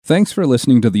Thanks for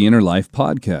listening to the Inner Life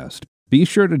Podcast. Be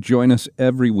sure to join us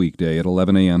every weekday at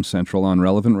 11 a.m. Central on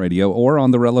Relevant Radio or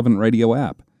on the Relevant Radio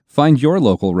app. Find your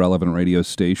local Relevant Radio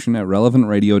station at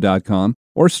relevantradio.com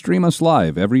or stream us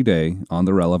live every day on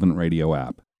the Relevant Radio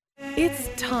app. It's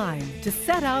time to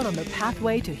set out on the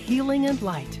pathway to healing and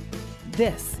light.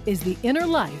 This is The Inner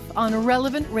Life on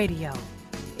Relevant Radio.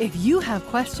 If you have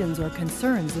questions or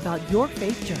concerns about your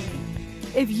faith journey,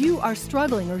 if you are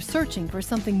struggling or searching for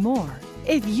something more,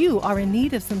 if you are in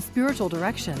need of some spiritual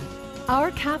direction,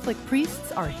 our Catholic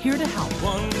priests are here to help.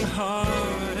 One heart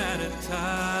at a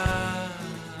time.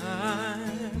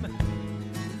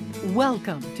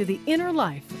 Welcome to The Inner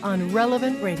Life on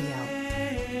Relevant Radio.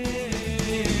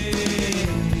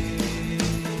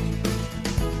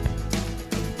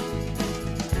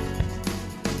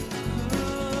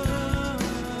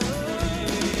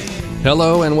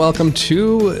 Hello and welcome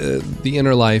to The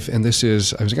Inner Life, and this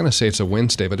is, I was going to say it's a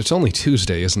Wednesday, but it's only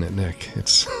Tuesday, isn't it, Nick?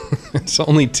 It's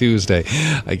only Tuesday.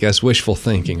 I guess wishful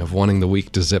thinking of wanting the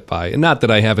week to zip by, and not that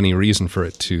I have any reason for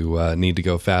it to need to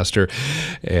go faster,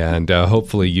 and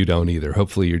hopefully you don't either.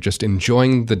 Hopefully you're just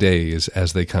enjoying the days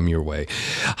as they come your way.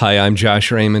 Hi, I'm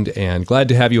Josh Raymond, and glad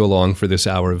to have you along for this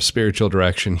hour of spiritual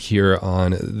direction here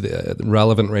on the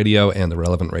Relevant Radio and the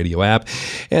Relevant Radio app.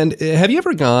 And have you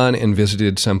ever gone and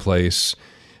visited someplace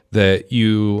that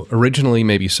you originally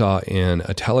maybe saw in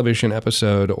a television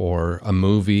episode or a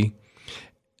movie?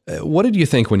 What did you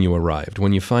think when you arrived,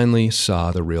 when you finally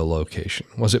saw the real location?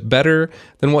 Was it better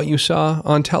than what you saw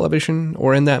on television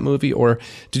or in that movie, or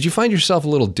did you find yourself a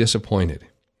little disappointed?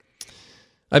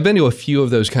 I've been to a few of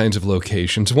those kinds of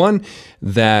locations. One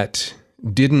that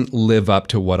didn't live up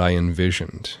to what I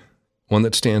envisioned. One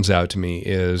that stands out to me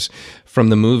is from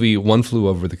the movie One Flew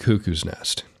Over the Cuckoo's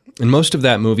Nest. In most of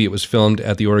that movie, it was filmed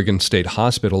at the Oregon State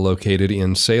Hospital located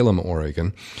in Salem,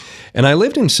 Oregon. And I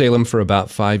lived in Salem for about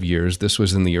 5 years. This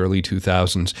was in the early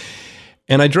 2000s.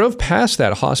 And I drove past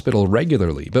that hospital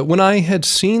regularly. But when I had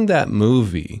seen that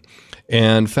movie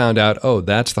and found out, oh,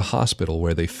 that's the hospital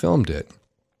where they filmed it,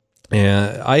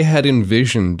 and I had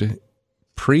envisioned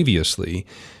previously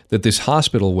that this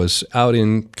hospital was out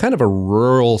in kind of a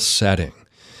rural setting.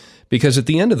 Because at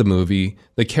the end of the movie,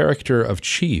 the character of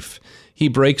Chief, he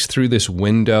breaks through this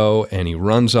window and he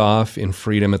runs off in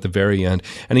freedom at the very end.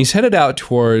 And he's headed out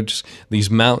towards these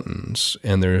mountains,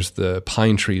 and there's the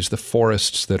pine trees, the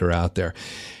forests that are out there.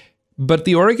 But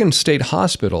the Oregon State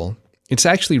Hospital, it's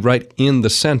actually right in the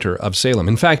center of Salem.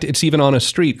 In fact, it's even on a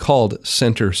street called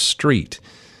Center Street.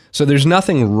 So there's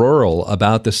nothing rural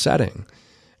about the setting.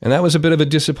 And that was a bit of a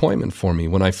disappointment for me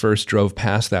when I first drove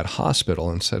past that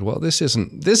hospital and said, well, this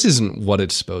isn't what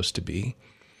it's supposed to be.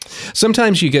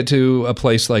 Sometimes you get to a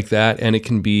place like that and it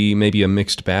can be maybe a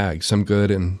mixed bag, some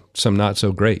good and some not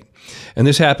so great. And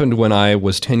this happened when I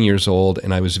was 10 years old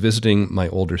and I was visiting my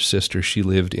older sister. She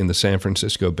lived in the San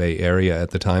Francisco Bay Area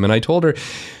at the time. And I told her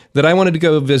that I wanted to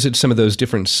go visit some of those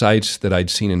different sites that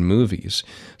I'd seen in movies.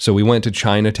 So we went to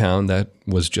Chinatown. That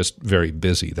was just very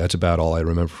busy. That's about all I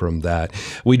remember from that.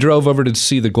 We drove over to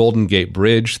see the Golden Gate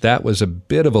Bridge. That was a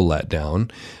bit of a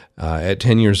letdown. At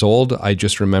 10 years old, I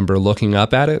just remember looking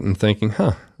up at it and thinking,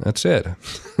 that's it.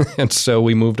 And so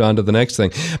we moved on to the next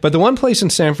thing. But the one place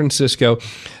in San Francisco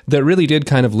that really did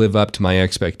kind of live up to my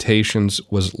expectations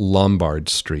was Lombard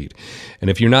Street. And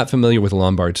if you're not familiar with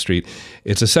Lombard Street,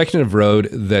 it's a section of road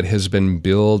that has been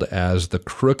billed as the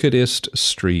crookedest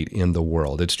street in the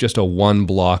world. It's just a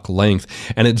 1-block length,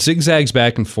 and it zigzags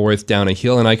back and forth down a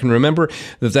hill. And I can remember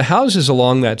that the houses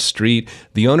along that street,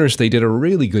 the owners, they did a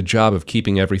really good job of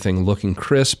keeping everything looking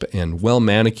crisp and well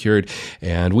manicured.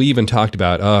 And we even talked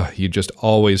about, you just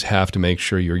always have to make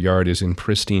sure your yard is in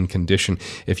pristine condition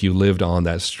if you lived on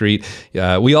that street.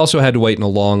 We also had to wait in a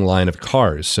long line of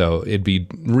cars, so it'd be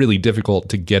really difficult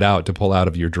to get out, to pull out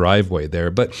of your driveway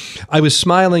there. But I was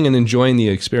smiling and enjoying the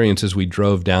experience as we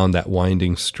drove down that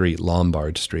winding street,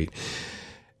 Lombard Street.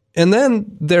 And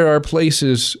then there are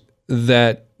places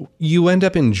that you end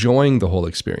up enjoying the whole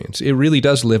experience. It really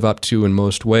does live up to in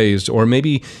most ways, or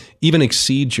maybe even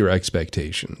exceeds your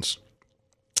expectations.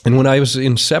 And when I was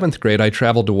in 7th grade, I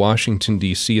traveled to Washington,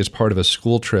 D.C. as part of a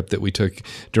school trip that we took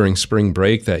during spring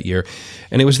break that year.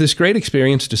 And it was this great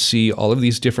experience to see all of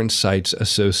these different sites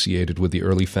associated with the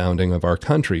early founding of our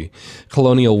country.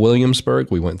 Colonial Williamsburg,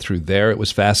 we went through there. It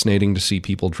was fascinating to see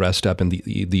people dressed up in the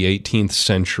 18th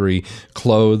century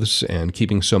clothes and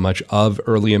keeping so much of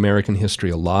early American history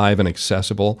alive and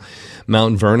accessible.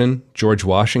 Mount Vernon, George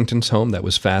Washington's home, that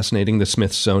was fascinating. The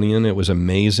Smithsonian, it was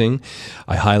amazing.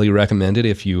 I highly recommend it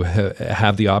if you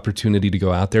have the opportunity to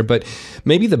go out there. But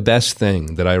maybe the best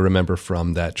thing that I remember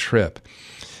from that trip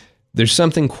There's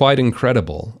something quite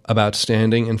incredible about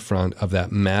standing in front of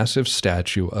that massive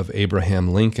statue of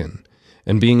Abraham Lincoln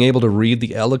and being able to read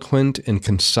the eloquent and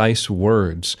concise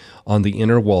words on the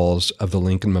inner walls of the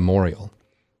Lincoln Memorial.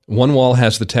 One wall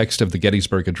has the text of the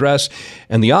Gettysburg Address,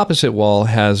 and the opposite wall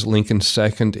has Lincoln's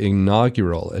second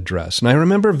inaugural address. And I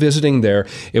remember visiting there.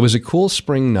 It was a cool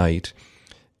spring night,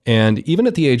 and even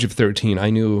at the age of 13, I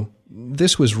knew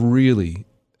this was really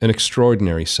an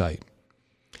extraordinary sight.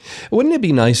 Wouldn't it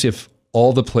be nice if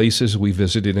all the places we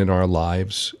visited in our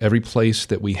lives, every place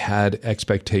that we had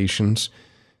expectations,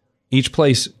 each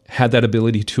place had that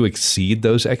ability to exceed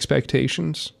those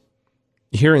expectations?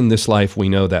 Here in this life, we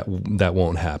know that that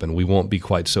won't happen. We won't be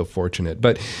quite so fortunate.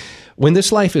 But when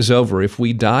this life is over, if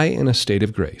we die in a state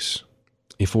of grace,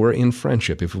 if we're in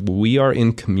friendship, if we are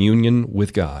in communion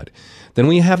with God, then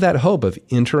we have that hope of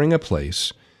entering a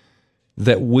place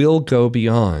that will go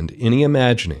beyond any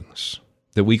imaginings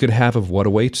that we could have of what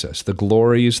awaits us, the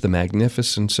glories, the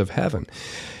magnificence of heaven.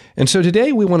 And so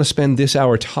today we want to spend this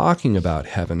hour talking about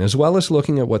heaven, as well as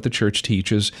looking at what the church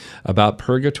teaches about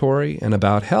purgatory and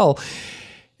about hell,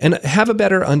 and have a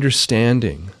better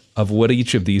understanding of what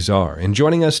each of these are. And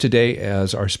joining us today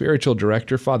as our spiritual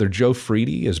director, Father Joe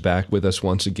Freedy, is back with us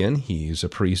once again. He's a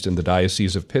priest in the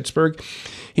Diocese of Pittsburgh.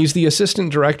 He's the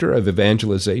assistant director of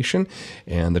evangelization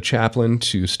and the chaplain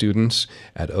to students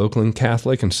at Oakland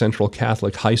Catholic and Central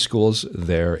Catholic high schools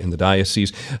there in the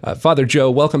diocese. Father Joe,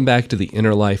 welcome back to the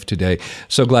Inner Life today.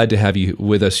 So glad to have you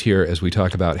with us here as we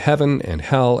talk about heaven and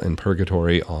hell and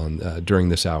purgatory during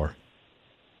this hour.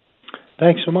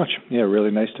 Thanks so much. Yeah,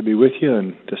 really nice to be with you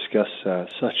and discuss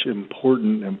such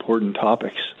important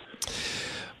topics.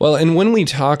 Well, and when we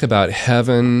talk about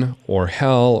heaven or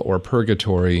hell or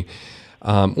purgatory,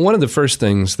 one of the first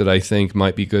things that I think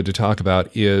might be good to talk about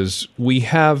is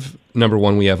number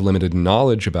one, we have limited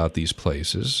knowledge about these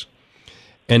places.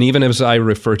 And even as I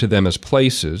refer to them as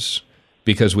places,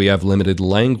 because we have limited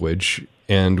language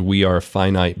and we are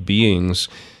finite beings,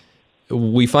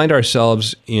 we find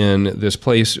ourselves in this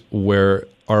place where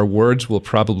our words will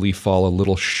probably fall a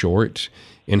little short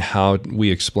in how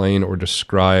we explain or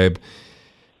describe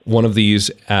one of these,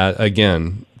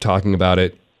 again, talking about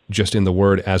it just in the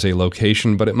word as a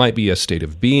location, but it might be a state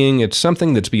of being. It's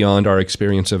something that's beyond our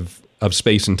experience of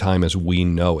space and time as we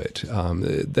know it.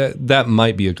 That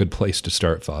might be a good place to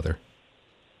start, Father.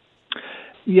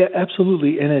 Yeah,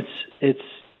 absolutely. And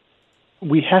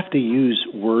we have to use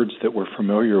words that we're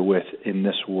familiar with in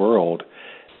this world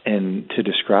and to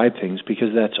describe things, because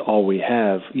that's all we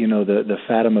have. You know, the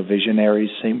Fatima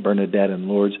visionaries, Saint Bernadette and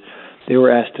Lourdes, they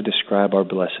were asked to describe our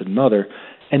Blessed Mother,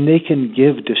 and they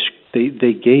gave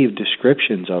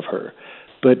descriptions of her.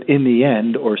 But in the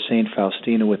end, or Saint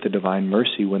Faustina with the Divine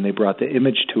Mercy, when they brought the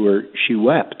image to her, she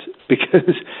wept,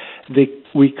 because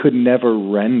we could never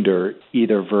render,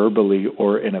 either verbally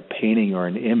or in a painting or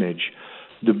an image,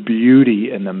 the beauty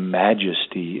and the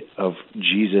majesty of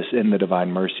Jesus in the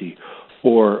Divine Mercy,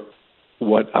 or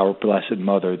what our Blessed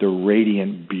Mother, the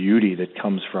radiant beauty that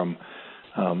comes from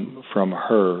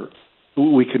her.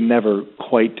 We could never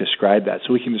quite describe that.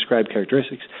 So we can describe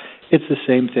characteristics. It's the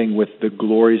same thing with the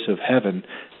glories of heaven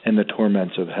and the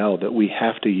torments of hell, that we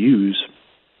have to use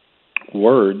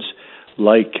words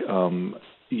like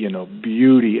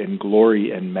beauty and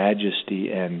glory and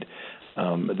majesty and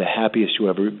the happiest you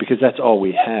ever, because that's all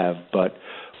we have. But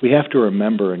we have to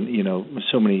remember, and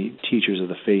so many teachers of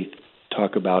the faith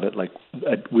talk about it like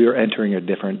we are entering a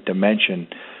different dimension.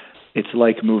 It's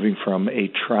like moving from a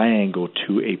triangle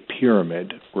to a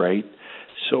pyramid, right?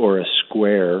 So, or a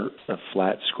square, a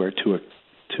flat square to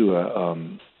a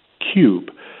cube,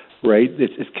 right?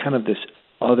 It's kind of this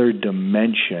other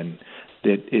dimension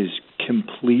that is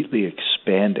completely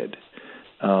expanded.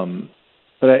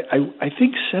 But I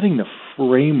think setting the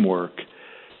framework,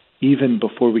 even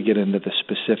before we get into the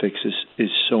specifics, is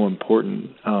so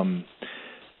important. And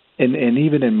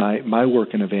even in my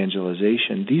work in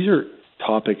evangelization, these are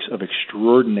topics of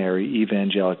extraordinary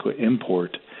evangelical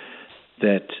import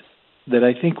that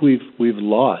I think we've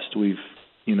lost. And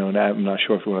I'm not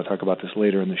sure if we want to talk about this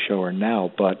later in the show or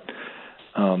now, but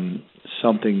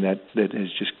something that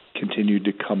has just continued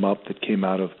to come up, that came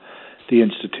out of the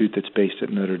institute that's based at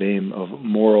Notre Dame, of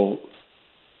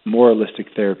moralistic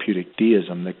therapeutic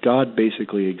deism, that God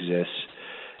basically exists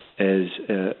as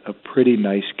a pretty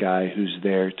nice guy who's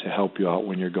there to help you out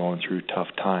when you're going through tough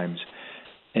times.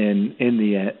 And in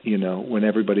the end, when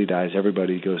everybody dies,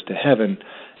 everybody goes to heaven,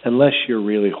 unless you're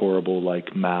really horrible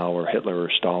like Mao or Hitler or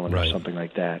Stalin, right, or something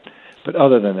like that. But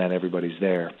other than that, everybody's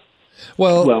there.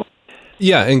 Well,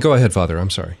 yeah, and go ahead, Father. I'm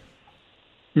sorry.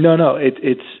 No,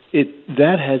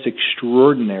 that has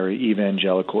extraordinary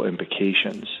evangelical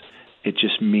implications, it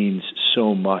just means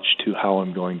so much to how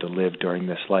I'm going to live during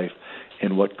this life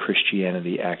and what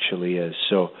Christianity actually is.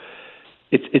 So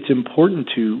it's important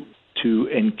to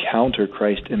encounter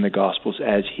Christ in the Gospels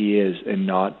as he is, and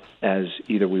not as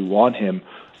either we want him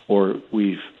or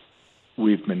we've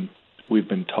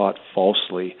been taught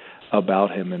falsely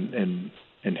about him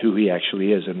and who he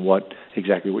actually is, and what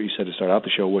exactly what you said to start out the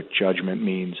show, what judgment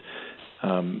means,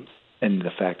 and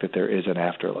the fact that there is an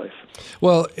afterlife.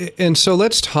 Well, and so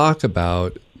let's talk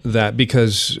about that,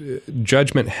 because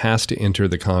judgment has to enter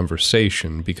the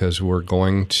conversation, because we're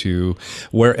going to,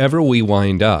 wherever we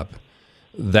wind up,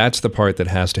 that's the part that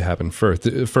has to happen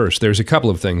first. There's a couple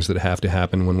of things that have to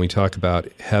happen when we talk about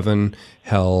heaven,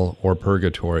 hell, or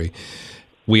purgatory.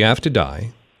 We have to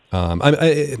die.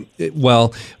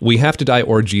 We have to die,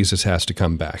 or Jesus has to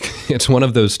come back. It's one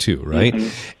of those two, right?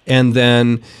 Mm-hmm. And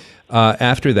then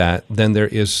after that, then there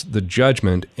is the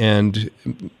judgment. And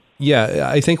yeah,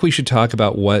 I think we should talk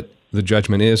about what the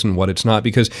judgment is and what it's not,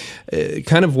 because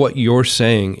kind of what you're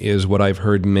saying is what I've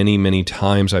heard many, many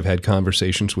times. I've had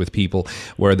conversations with people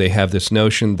where they have this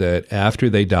notion that after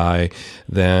they die,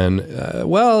 then,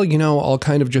 I'll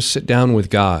kind of just sit down with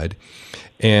God,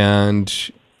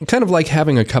 and kind of like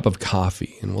having a cup of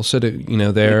coffee, and we'll sit,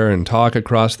 there and talk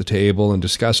across the table and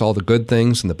discuss all the good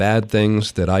things and the bad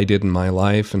things that I did in my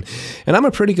life. And I'm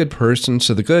a pretty good person,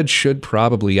 so the good should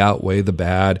probably outweigh the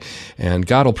bad, and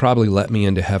God will probably let me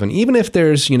into heaven. Even if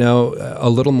there's, a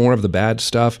little more of the bad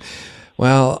stuff,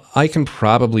 well, I can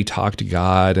probably talk to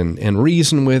God and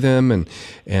reason with him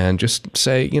and just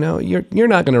say, you're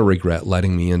not going to regret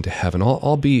letting me into heaven.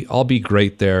 I'll be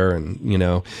great there, and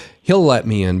he'll let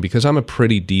me in because I'm a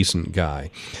pretty decent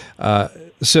guy.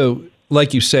 So,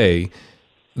 like you say,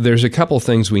 there's a couple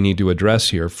things we need to address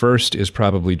here. First is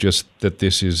probably just that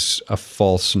this is a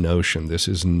false notion. This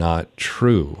is not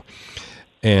true,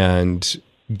 and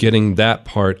getting that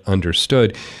part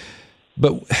understood.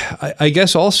 But I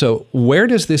guess also, where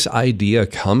does this idea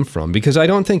come from? Because I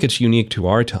don't think it's unique to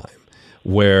our time,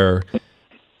 where,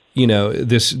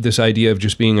 this idea of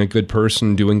just being a good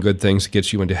person, doing good things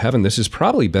gets you into heaven. This has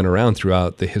probably been around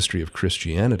throughout the history of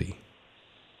Christianity.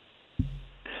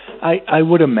 I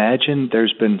would imagine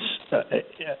there's been,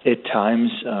 at times,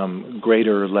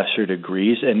 greater or lesser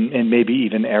degrees, and maybe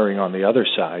even erring on the other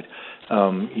side,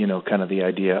 kind of the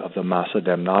idea of the massa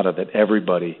damnata, that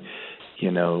everybody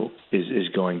is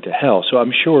going to hell. So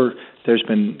I'm sure there's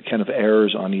been kind of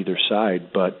errors on either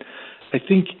side, but I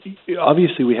think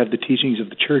obviously we have the teachings of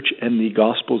the church and the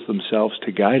Gospels themselves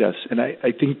to guide us, and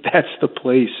I think that's the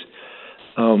place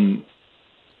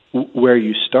where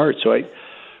you start. So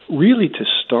really to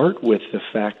start with the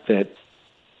fact that,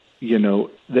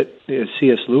 that as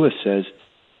C.S. Lewis says,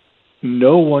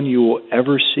 no one you will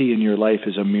ever see in your life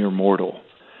is a mere mortal,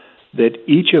 that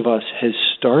each of us has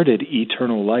started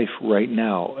eternal life right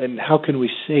now. And how can we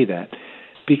say that?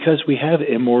 Because we have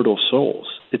immortal souls.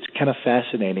 It's kind of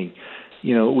fascinating.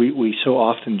 We so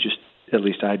often just, at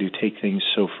least I do, take things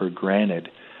so for granted.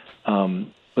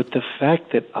 But the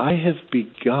fact that I have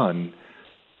begun,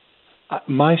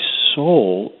 my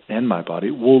soul and my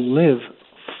body will live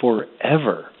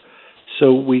forever.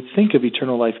 So we think of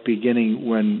eternal life beginning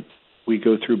when we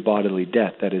go through bodily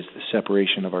death, that is the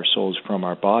separation of our souls from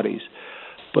our bodies.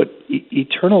 But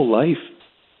eternal life,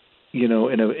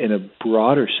 in a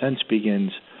broader sense,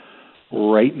 begins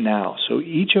right now. So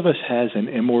each of us has an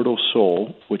immortal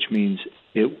soul, which means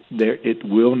it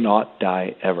will not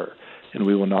die ever, and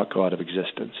we will not go out of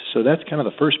existence. So that's kind of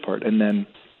the first part. And then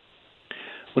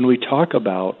when we talk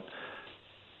about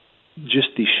just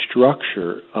the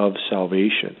structure of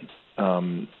salvation,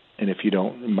 and if you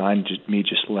don't mind me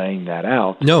just laying that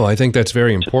out. No, I think that's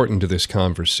very important to this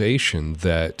conversation,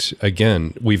 that,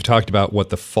 again, we've talked about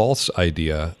what the false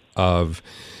idea of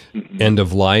end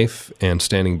of life and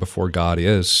standing before God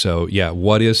is. So, yeah,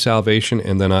 what is salvation?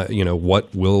 And then,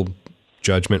 what will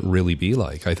judgment really be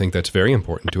like? I think that's very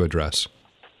important to address.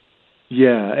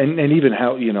 Yeah, and even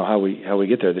how we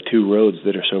get there, the two roads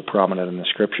that are so prominent in the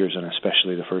Scriptures, and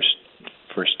especially the first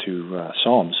two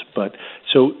Psalms. But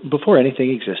so before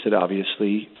anything existed,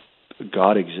 obviously,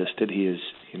 God existed. He is,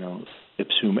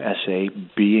 ipsum esse,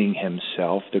 being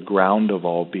himself, the ground of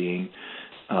all being,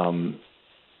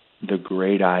 the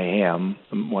great I am.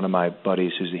 One of my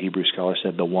buddies who's a Hebrew scholar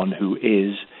said the one who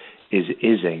is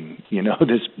ising,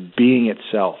 this being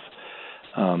itself.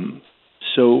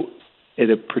 So at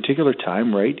a particular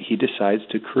time, right, he decides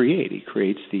to create. He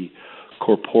creates the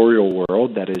corporeal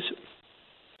world, that is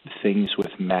things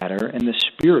with matter, and the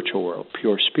spiritual world,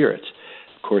 pure spirits.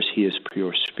 Of course, he is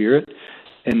pure spirit.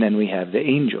 And then we have the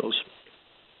angels.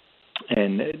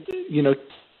 And,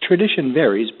 tradition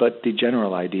varies, but the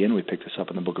general idea, and we pick this up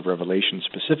in the book of Revelation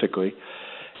specifically,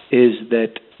 is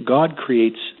that God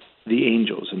creates the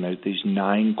angels, and there's these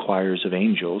 9 choirs of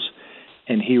angels,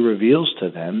 and he reveals to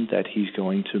them that he's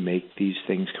going to make these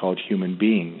things called human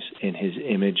beings in his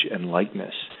image and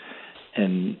likeness.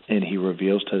 And he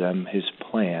reveals to them his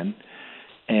plan.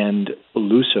 And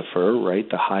Lucifer, right,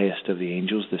 the highest of the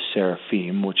angels, the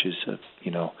seraphim, which is,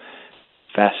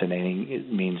 fascinating.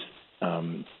 It means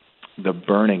the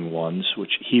burning ones,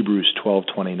 which Hebrews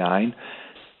 12:29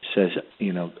 says,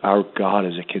 our God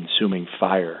is a consuming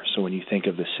fire. So when you think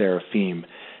of the seraphim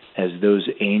as those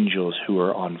angels who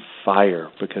are on fire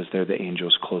because they're the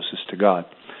angels closest to God.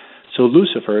 So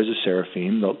Lucifer is a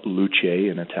seraphim. The luce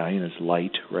in Italian is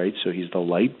light, right? So he's the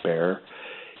light bearer.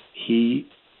 He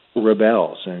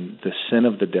rebels, and the sin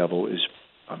of the devil is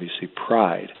obviously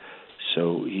pride.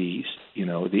 So he's,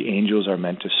 the angels are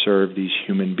meant to serve these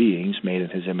human beings made in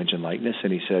his image and likeness,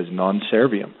 and he says, non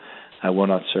serviam, I will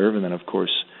not serve. And then, of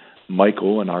course,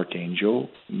 Michael, an archangel,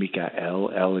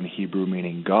 Mikael, El in Hebrew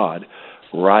meaning God,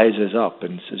 rises up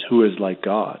and says, who is like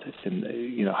God? And,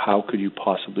 how could you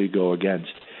possibly go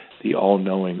against the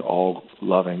all-knowing,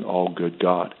 all-loving, all-good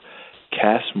God?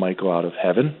 Cast Michael out of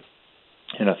heaven,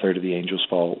 and a third of the angels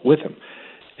fall with him.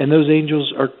 And those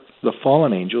angels are, the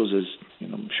fallen angels, as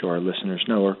I'm sure our listeners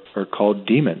know, are called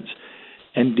demons.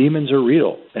 And demons are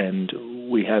real. And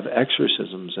we have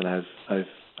exorcisms, and I've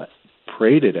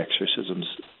prayed at exorcisms,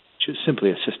 just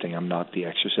simply assisting. I'm not the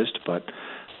exorcist, but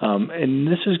and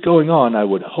this is going on, I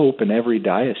would hope, in every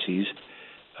diocese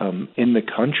in the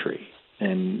country.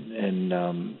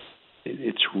 And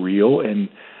it's real, and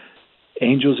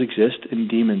angels exist and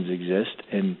demons exist,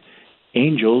 and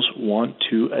angels want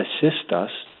to assist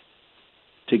us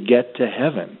to get to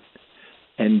heaven,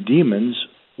 and demons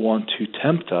want to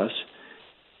tempt us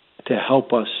to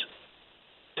help us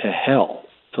to hell,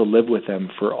 to live with them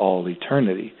for all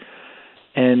eternity.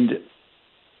 And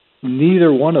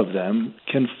neither one of them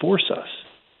can force us.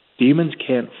 Demons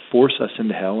can't force us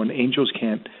into hell, and angels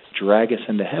can't drag us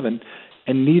into heaven,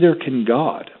 and neither can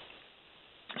God.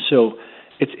 So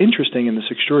it's interesting, in this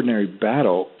extraordinary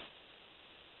battle,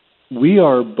 we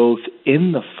are both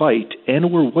in the fight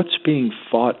and we're what's being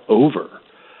fought over.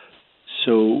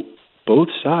 So both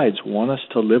sides want us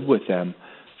to live with them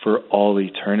for all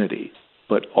eternity,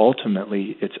 but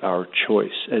ultimately it's our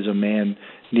choice. As a man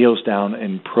kneels down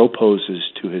and proposes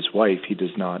to his wife, he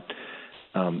does not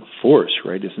force,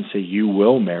 right? He doesn't say, you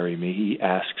will marry me. He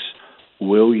asks,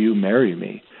 will you marry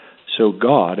me? So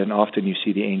God, and often you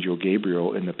see the angel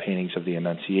Gabriel in the paintings of the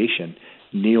Annunciation,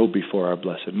 kneel before our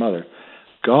Blessed Mother.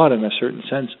 God, in a certain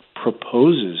sense,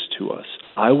 proposes to us.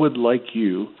 I would like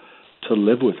you to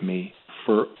live with me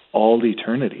for all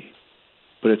eternity.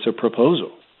 But it's a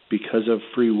proposal. Because of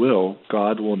free will,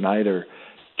 God will neither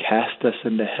cast us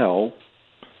into hell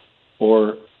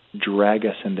or drag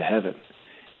us into heaven.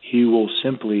 He will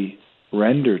simply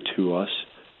render to us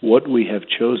what we have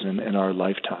chosen in our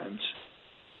lifetimes.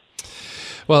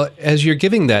 Well, as you're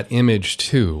giving that image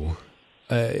too,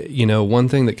 one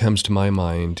thing that comes to my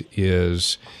mind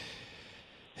is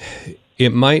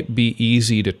it might be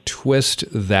easy to twist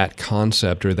that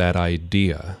concept or that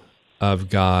idea of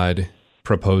God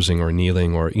proposing or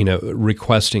kneeling or,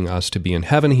 requesting us to be in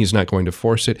heaven. He's not going to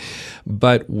force it.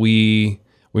 But we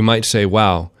might say,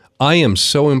 wow, I am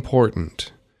so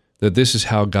important that this is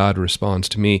how God responds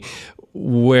to me.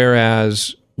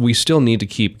 Whereas we still need to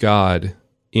keep God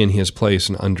in his place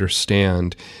and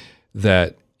understand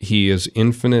that he is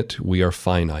infinite, we are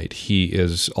finite. He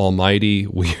is almighty,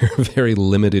 we are very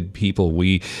limited people.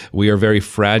 We are very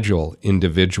fragile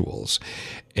individuals.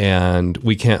 And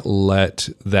we can't let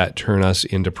that turn us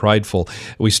into prideful.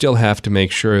 We still have to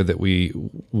make sure that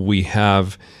we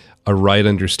have a right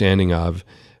understanding of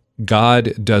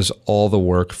God does all the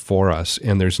work for us,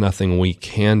 and there's nothing we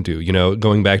can do.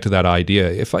 Going back to that idea,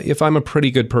 if I'm a pretty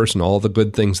good person, all the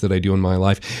good things that I do in my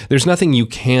life, there's nothing you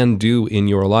can do in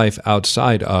your life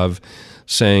outside of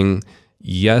saying,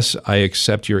 yes, I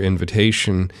accept your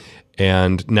invitation,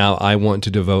 and now I want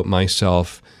to devote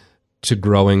myself to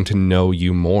growing to know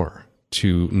you more,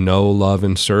 to know, love,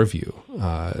 and serve you,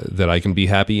 that I can be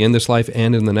happy in this life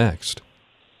and in the next.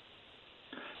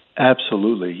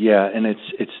 Absolutely, yeah, and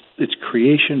it's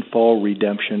creation, fall,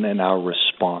 redemption, and our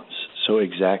response. So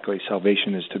exactly,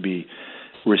 salvation is to be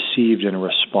received and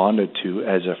responded to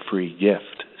as a free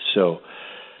gift. So,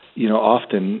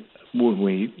 often when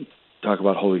we talk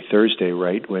about Holy Thursday,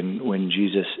 right, when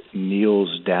Jesus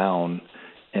kneels down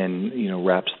and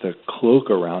wraps the cloak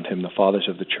around him, the fathers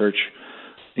of the church,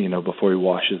 before he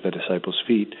washes the disciples'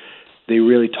 feet, they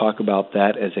really talk about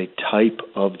that as a type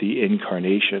of the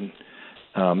incarnation.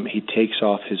 He takes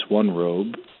off his one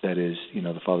robe. That is,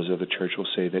 the fathers of the church will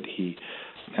say that he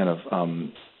kind of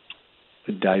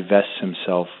divests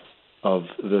himself of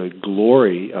the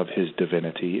glory of his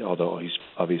divinity, although he's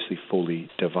obviously fully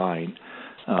divine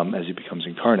as he becomes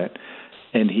incarnate.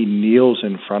 And he kneels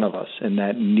in front of us, and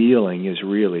that kneeling is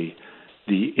really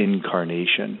the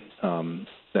incarnation.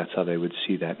 That's how they would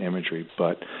see that imagery.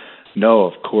 But no,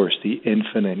 of course, the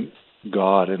infinite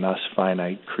God and us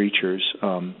finite creatures.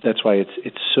 That's why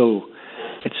it's so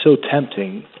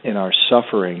tempting in our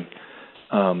suffering.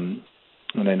 And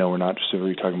I know we're not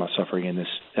specifically talking about suffering in this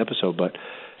episode, but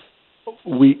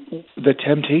the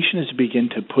temptation is to begin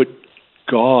to put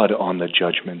God on the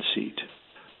judgment seat.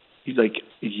 Like,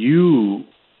 you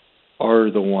are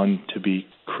the one to be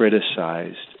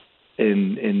criticized,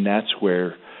 and that's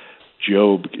where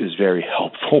Job is very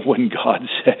helpful when God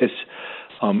says,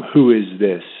 who is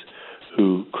this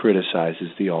who criticizes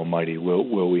the Almighty?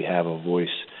 Will we have a voice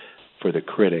for the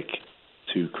critic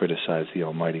to criticize the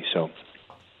Almighty? So,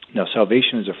 now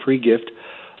salvation is a free gift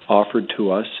offered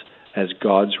to us as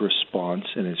God's response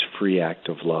in his free act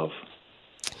of love.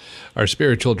 Our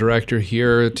spiritual director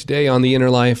here today on The Inner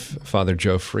Life, Father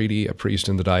Joe Freedy, a priest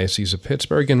in the Diocese of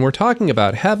Pittsburgh, and we're talking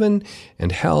about heaven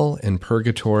and hell and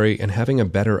purgatory and having a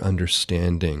better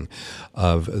understanding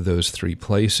of those three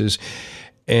places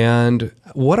and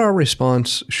what our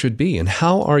response should be. And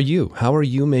how are you? How are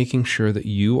you making sure that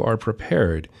you are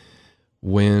prepared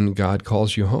when God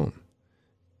calls you home?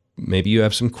 Maybe you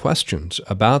have some questions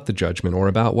about the judgment or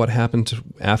about what happens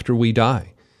after we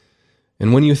die.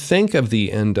 And when you think of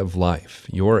the end of life,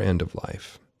 your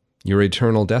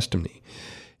eternal destiny,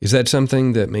 is that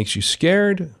something that makes you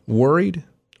scared, worried,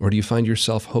 or do you find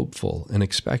yourself hopeful and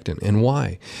expectant? And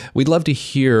why? We'd love to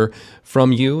hear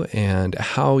from you and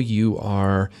how you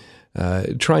are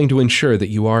trying to ensure that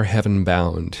you are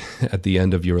heaven-bound at the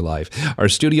end of your life. Our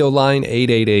studio line,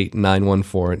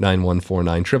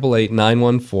 888-914-9149,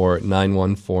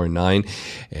 888-914-9149,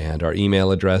 and our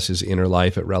email address is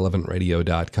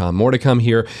innerlife@relevantradio.com. More to come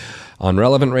here on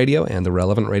Relevant Radio and the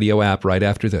Relevant Radio app right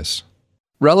after this.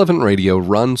 Relevant Radio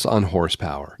runs on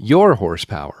horsepower. Your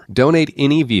horsepower. Donate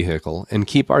any vehicle and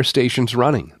keep our stations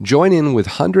running. Join in with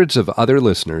hundreds of other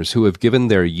listeners who have given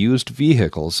their used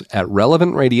vehicles at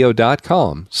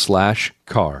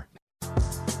relevantradio.com/car.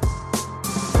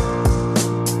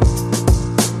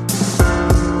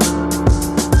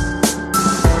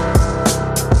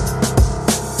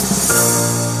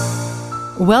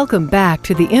 Welcome back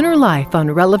to The Inner Life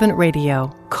on Relevant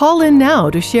Radio. Call in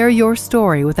now to share your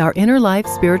story with our Inner Life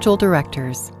spiritual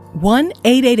directors.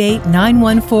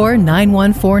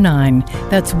 1-888-914-9149.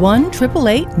 That's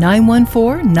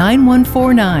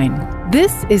 1-888-914-9149.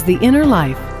 This is The Inner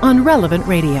Life on Relevant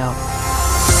Radio.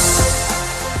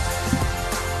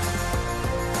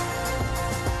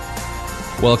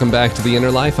 Welcome back to The Inner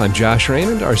Life. I'm Josh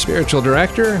Raymond, our spiritual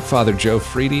director, Father Joe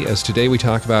Freedy, as today we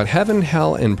talk about heaven,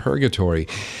 hell, and purgatory.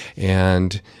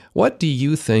 And what do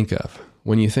you think of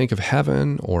when you think of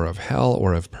heaven or of hell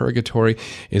or of purgatory?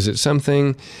 Is it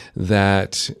something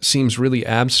that seems really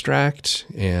abstract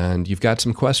and you've got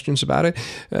some questions about it?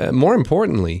 More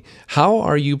importantly, how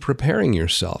are you preparing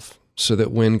yourself so that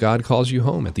when God calls you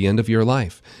home at the end of your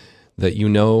life, that you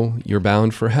know you're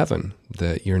bound for heaven,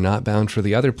 that you're not bound for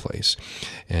the other place,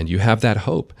 and you have that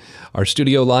hope? Our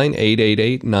studio line,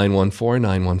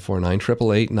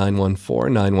 888-914-9149,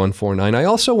 888-914-9149. I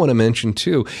also want to mention,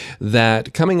 too,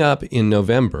 that coming up in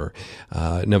November,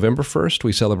 November 1st,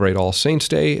 we celebrate All Saints'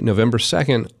 Day, November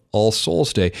 2nd, All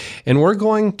Souls' Day, and we're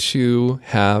going to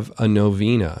have a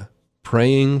novena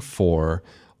praying for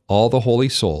all the holy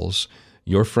souls,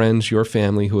 your friends, your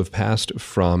family who have passed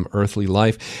from earthly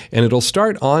life. And it'll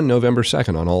start on November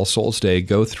 2nd, on All Souls Day,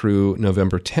 go through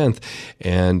November 10th,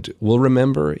 and we'll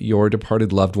remember your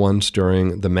departed loved ones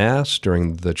during the Mass,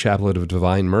 during the Chaplet of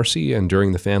Divine Mercy, and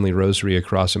during the Family Rosary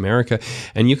across America.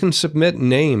 And you can submit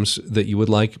names that you would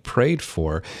like prayed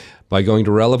for by going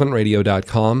to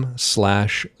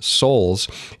relevantradio.com/souls.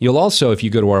 You'll also, if you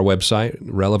go to our website,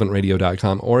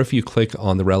 relevantradio.com, or if you click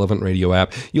on the Relevant Radio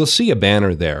app, you'll see a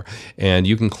banner there, and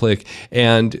you can click,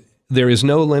 and there is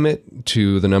no limit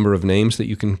to the number of names that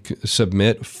you can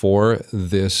submit for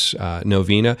this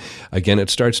novena. Again, it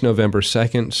starts November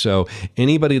 2nd, so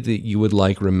anybody that you would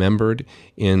like remembered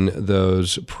in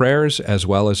those prayers, as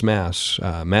well as Mass,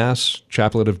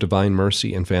 Chaplet of Divine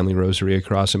Mercy, and Family Rosary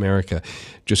across America,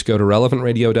 just go to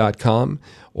relevantradio.com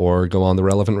or go on the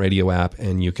Relevant Radio app,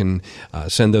 and you can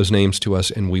send those names to us,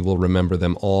 and we will remember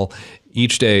them all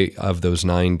each day of those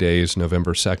 9 days,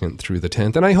 November 2nd through the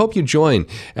 10th. And I hope you join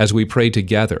as we pray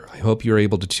together. I hope you're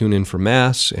able to tune in for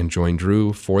Mass and join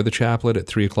Drew for the chaplet at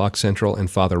 3 o'clock Central and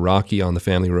Father Rocky on the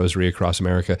Family Rosary across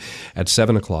America at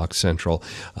 7 o'clock Central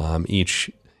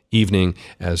each evening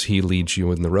as he leads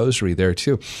you in the rosary there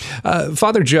too.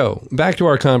 Father Joe, back to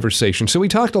our conversation. So we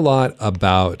talked a lot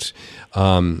about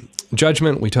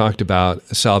judgment, we talked about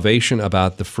salvation,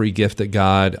 about the free gift that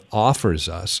God offers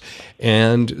us.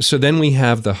 And so then we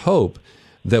have the hope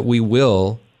that we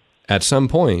will, at some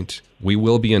point, we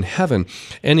will be in heaven.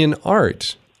 And in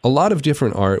art, a lot of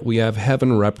different art, we have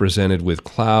heaven represented with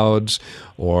clouds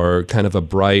or kind of a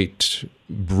bright,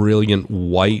 brilliant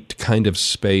white kind of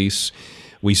space.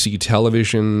 We see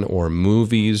television or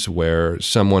movies where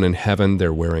someone in heaven,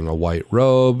 they're wearing a white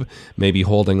robe, maybe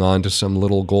holding on to some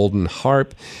little golden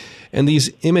harp. And these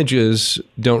images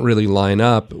don't really line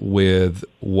up with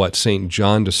what St.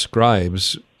 John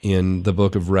describes in the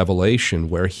book of Revelation,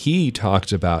 where he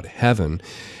talks about heaven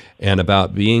and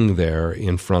about being there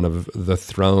in front of the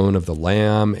throne of the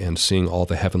Lamb and seeing all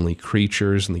the heavenly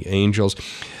creatures and the angels.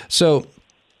 So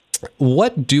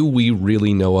what do we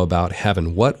really know about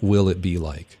heaven? What will it be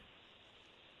like?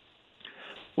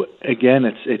 Well, again,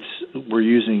 we're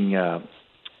using the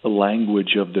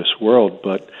language of this world,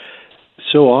 but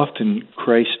so often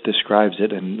Christ describes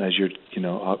it, and as you're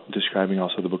describing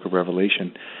also the book of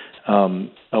Revelation,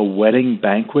 a wedding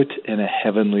banquet and a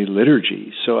heavenly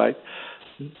liturgy.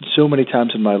 So many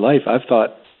times in my life, I've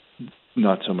thought,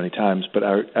 not so many times, but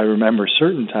I remember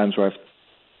certain times where I've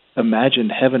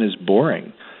imagined heaven is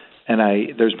boring. And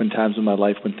there's been times in my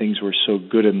life when things were so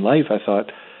good in life, I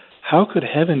thought, how could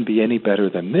heaven be any better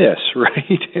than this,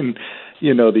 right? And,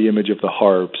 the image of the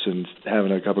harps and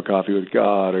having a cup of coffee with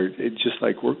God, or it's just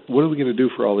like, what are we going to do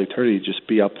for all eternity? Just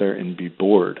be up there and be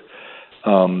bored.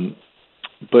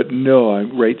 But no,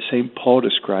 I'm right. St. Paul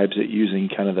describes it using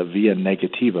kind of the via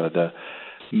negativa, the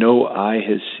no eye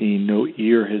has seen, no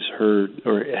ear has heard,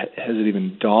 or has it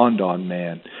even dawned on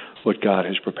man what God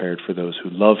has prepared for those who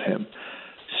love him.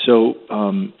 So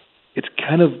it's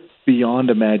kind of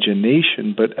beyond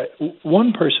imagination, but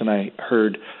one person I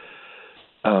heard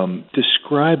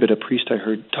describe it, a priest I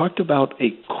heard, talked about a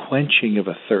quenching of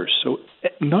a thirst. So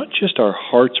not just our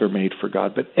hearts are made for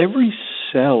God, but every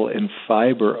cell and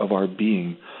fiber of our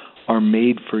being are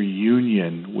made for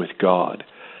union with God.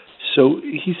 So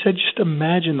he said, just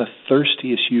imagine the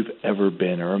thirstiest you've ever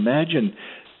been, or imagine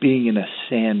being in a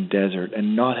sand desert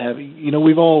and not having,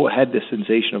 we've all had this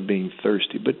sensation of being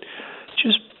thirsty, but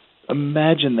just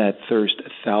imagine that thirst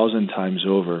 1,000 times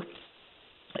over.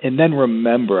 And then I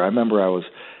remember I was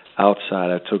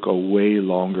outside. I took a way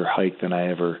longer hike than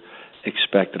I ever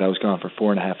expected. I was gone for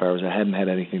 4.5 hours. I hadn't had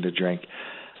anything to drink.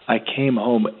 I came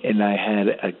home and I had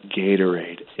a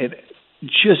Gatorade. And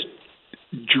just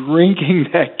drinking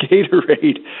that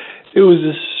Gatorade,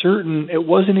 it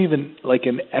wasn't even like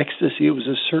an ecstasy. It was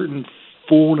a certain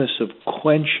fullness of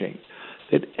quenching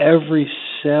that every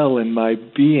cell in my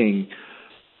being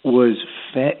was,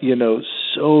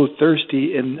 so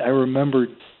thirsty. And I remember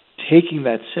taking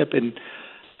that sip, and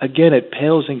again, it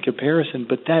pales in comparison,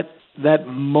 but that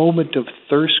moment of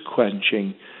thirst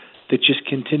quenching that just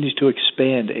continues to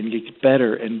expand and get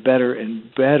better and better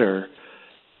and better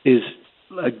is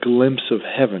a glimpse of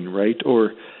heaven, right?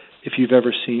 Or if you've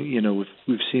ever seen,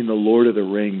 we've seen The Lord of the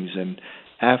Rings, and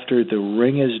after the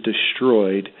ring is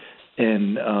destroyed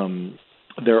and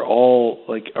they're all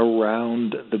like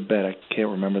around the bed. I can't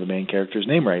remember the main character's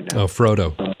name right now. Oh,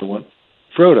 Frodo.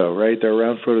 Frodo, right? They're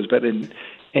around Frodo's bed,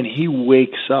 and he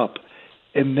wakes up,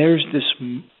 and there's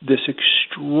this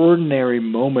extraordinary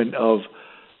moment of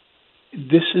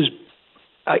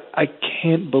I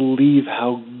can't believe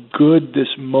how good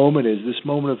this moment is. This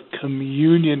moment of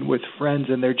communion with friends,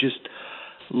 and they're just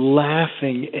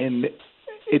laughing, and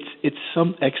it's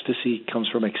some ecstasy comes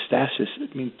from ecstasis.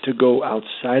 I mean, to go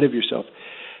outside of yourself.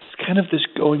 It's kind of this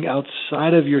going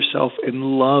outside of yourself in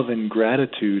love and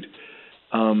gratitude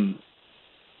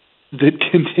that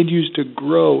continues to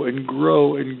grow and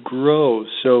grow and grow.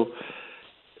 So,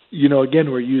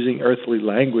 again, we're using earthly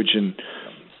language, and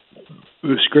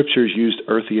the scriptures used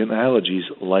earthy analogies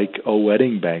like a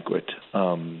wedding banquet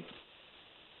to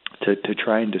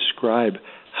try and describe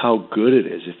how good it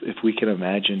is. If we can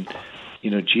imagine,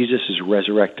 Jesus'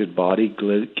 resurrected body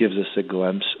gives us a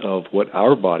glimpse of what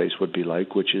our bodies would be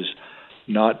like, which is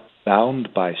not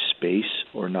bound by space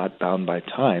or not bound by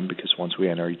time, because once we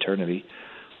enter eternity,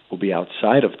 we'll be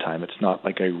outside of time. It's not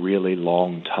like a really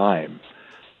long time.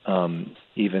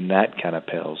 Even that kind of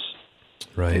pales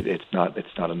Right. It's not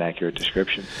an accurate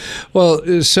description.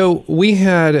 Well, so we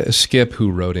had Skip who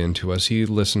wrote in to us. He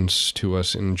listens to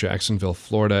us in Jacksonville,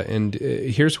 Florida, and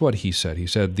here's what he said. He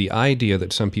said, "The idea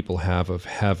that some people have of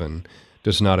heaven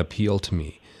does not appeal to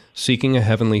me. Seeking a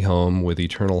heavenly home with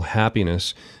eternal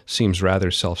happiness seems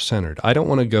rather self-centered. I don't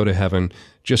want to go to heaven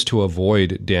just to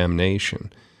avoid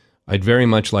damnation. I'd very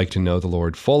much like to know the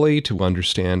Lord fully, to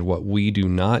understand what we do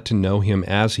not, to know him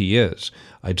as he is.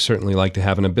 I'd certainly like to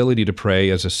have an ability to pray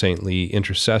as a saintly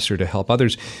intercessor to help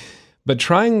others. But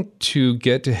trying to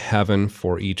get to heaven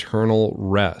for eternal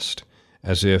rest,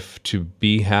 as if to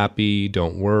be happy,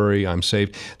 don't worry, I'm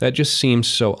saved, that just seems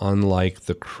so unlike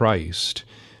the Christ.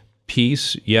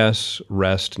 Peace, yes.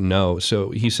 Rest, no."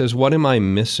 So he says, what am I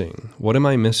missing? What am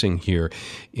I missing here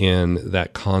in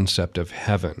that concept of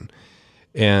heaven?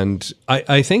 And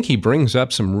I think he brings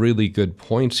up some really good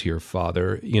points here,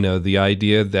 Father. You know, the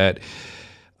idea that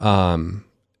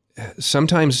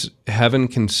sometimes heaven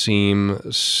can seem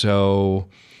so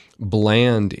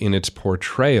bland in its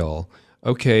portrayal.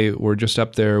 Okay, we're just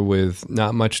up there with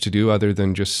not much to do other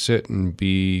than just sit and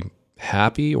be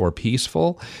happy or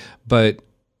peaceful, but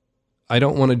I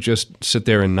don't want to just sit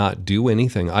there and not do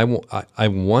anything. I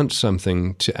want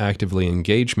something to actively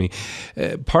engage me.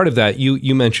 Part of that,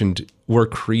 you mentioned, we're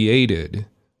created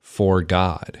for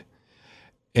God.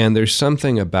 And there's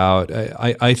something about,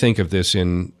 I think of this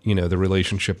in, the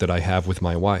relationship that I have with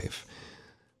my wife.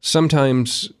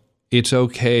 Sometimes it's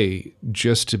okay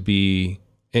just to be,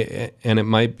 and it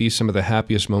might be some of the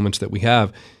happiest moments that we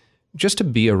have, just to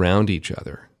be around each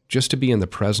other, just to be in the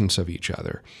presence of each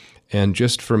other. And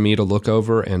just for me to look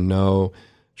over and know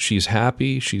she's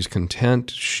happy, she's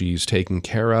content, she's taken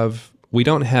care of. We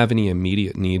don't have any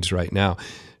immediate needs right now.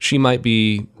 She might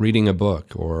be reading a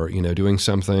book or, doing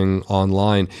something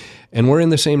online, and we're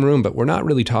in the same room, but we're not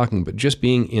really talking, but just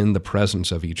being in the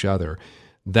presence of each other.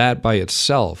 That by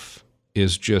itself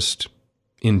is just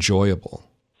enjoyable.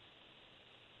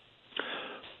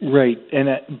 Right.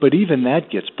 But even that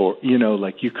gets bored.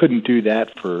 Like you couldn't do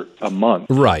that for a month.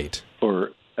 Right.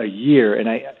 Or a year. And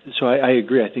I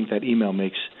agree. I think that email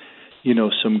makes,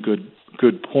 some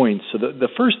good points. So the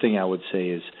first thing I would say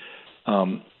is,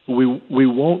 we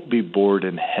won't be bored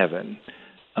in heaven.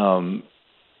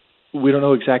 We don't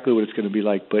know exactly what it's going to be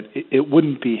like, but it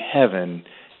wouldn't be heaven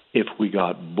if we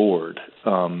got bored.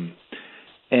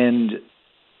 And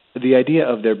the idea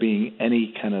of there being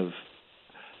any kind of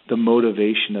the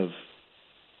motivation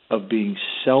of being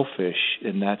selfish,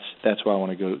 and that's why I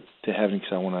want to go to heaven,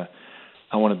 because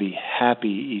I want to be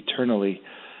happy eternally.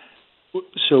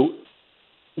 So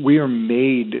we are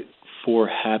made for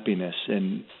happiness,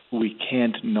 and we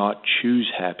can't not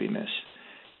choose happiness.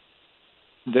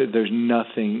 There's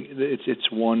nothing.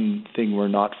 It's one thing we're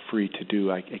not free to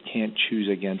do. I can't choose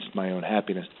against my own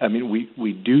happiness. I mean,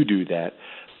 we do that,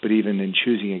 but even in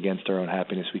choosing against our own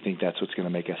happiness, we think that's what's going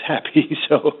to make us happy.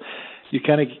 So you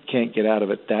kind of can't get out of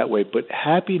it that way. But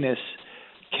happiness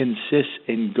consists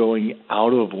in going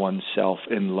out of oneself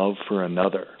in love for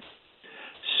another.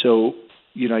 So,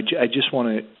 I just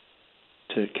want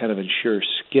to kind of ensure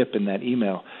Skip in that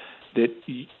email that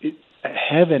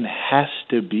heaven has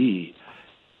to be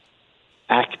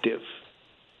active.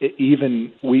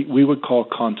 Even we would call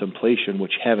contemplation,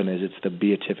 which heaven is, it's the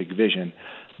beatific vision,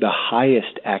 the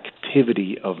highest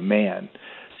activity of man.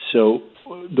 So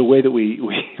the way that we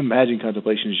imagine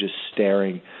contemplation is just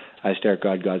staring. I stare at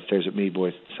God, God stares at me. Boy,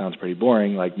 it sounds pretty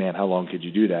boring. Like, man, how long could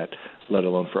you do that, let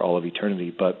alone for all of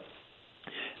eternity? But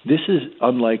this is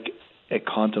unlike a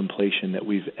contemplation that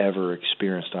we've ever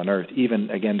experienced on earth.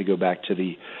 Even, again, to go back to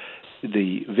the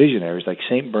visionaries, like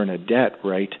Saint Bernadette,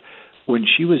 right? When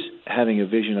she was having a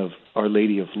vision of Our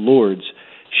Lady of Lourdes,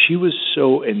 she was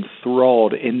so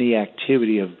enthralled in the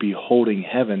activity of beholding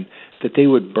heaven that they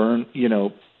would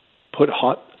put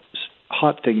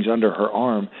hot things under her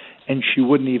arm, and she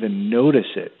wouldn't even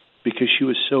notice it because she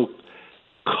was so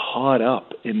caught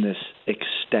up in this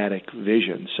ecstatic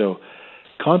vision. So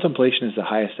contemplation is the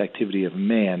highest activity of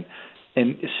man.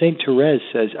 And St. Therese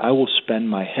says, I will spend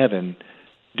my heaven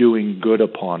doing good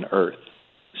upon earth.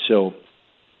 So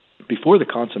before the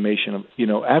consummation of,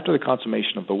 after the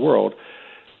consummation of the world,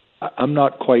 I'm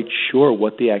not quite sure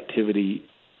what the activity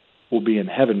will be in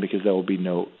heaven, because there will be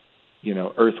no,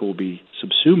 earth will be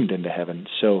subsumed into heaven.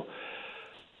 So,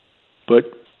 but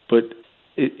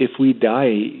if we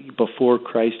die before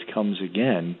Christ comes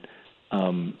again,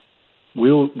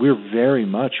 we'll be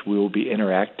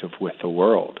interactive with the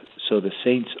world. So the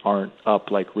saints aren't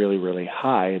up like really, really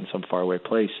high in some faraway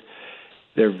place.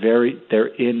 They're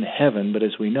in heaven, but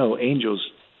as we know, angels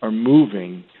are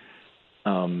moving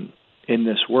in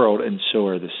this world, and so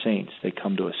are the saints. They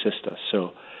come to assist us.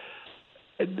 So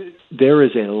there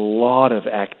is a lot of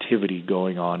activity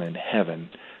going on in heaven.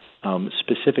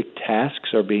 Specific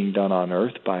tasks are being done on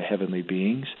earth by heavenly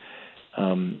beings,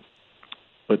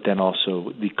 but then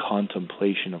also the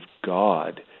contemplation of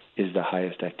God is the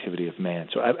highest activity of man.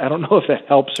 So I don't know if that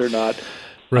helps or not.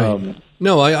 Right.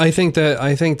 No, I think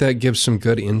that gives some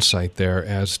good insight there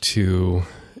as to,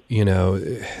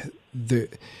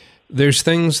 there's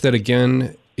things that,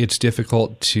 again, it's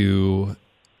difficult to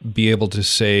be able to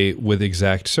say with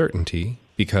exact certainty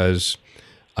because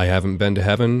I haven't been to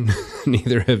heaven,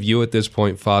 neither have you at this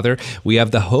point, Father. We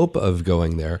have the hope of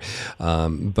going there.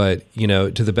 But,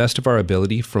 to the best of our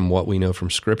ability, from what we know from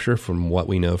Scripture, from what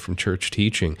we know from church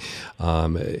teaching,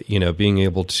 being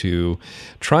able to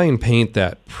try and paint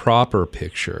that proper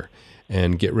picture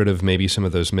and get rid of maybe some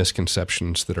of those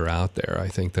misconceptions that are out there. I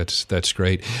think that's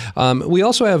great. We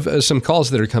also have some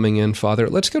calls that are coming in, Father.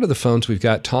 Let's go to the phones. We've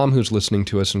got Tom who's listening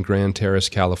to us in Grand Terrace,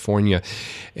 California.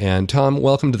 And Tom,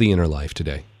 welcome to the Inner Life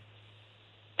today.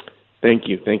 Thank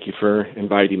you. Thank you for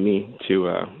inviting me to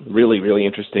a really, really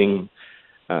interesting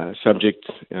subject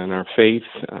in our faith.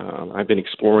 I've been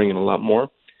exploring it a lot more.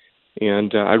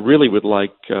 And I really would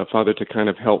like, Father, to kind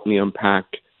of help me unpack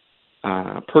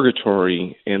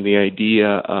purgatory and the idea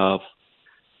of,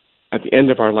 at the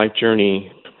end of our life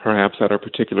journey, perhaps at our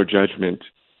particular judgment,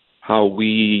 how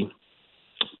we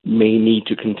may need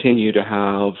to continue to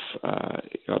have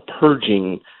a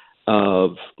purging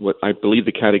of what I believe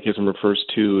the Catechism refers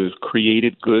to as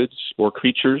created goods or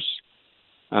creatures.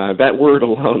 That word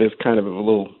alone is kind of a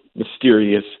little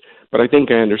mysterious, but I think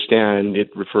I understand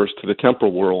it refers to the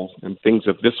temporal world and things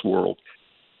of this world.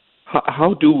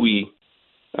 How do we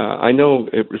I know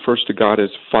it refers to God as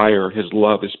fire. His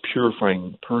love is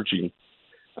purifying, purging.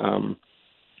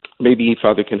 Maybe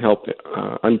Father can help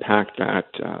unpack that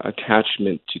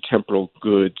attachment to temporal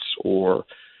goods, or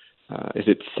is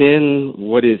it sin?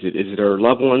 What is it? Is it our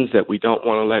loved ones that we don't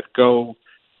want to let go,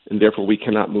 and therefore we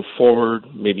cannot move forward?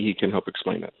 Maybe he can help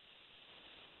explain that.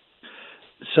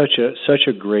 Such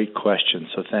a great question,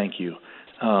 so thank you.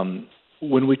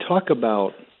 When we talk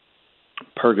about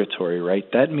purgatory, right,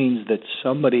 that means that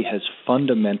somebody has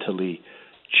fundamentally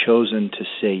chosen to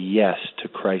say yes to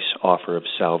Christ's offer of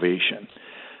salvation.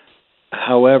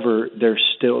 However, there's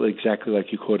still, exactly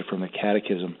like you quoted from the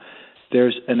Catechism,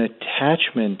 there's an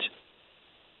attachment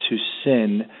to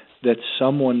sin that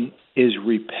someone is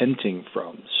repenting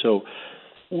from. So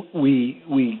we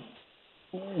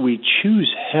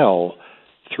choose hell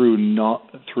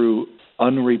through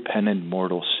unrepentant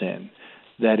mortal sin.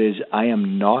 That is, I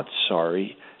am not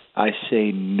sorry. I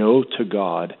say no to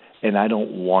God, and I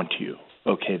don't want you.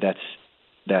 Okay,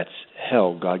 that's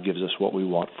hell. God gives us what we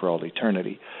want for all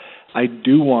eternity. I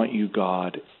do want you,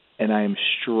 God, and I am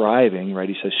striving, right?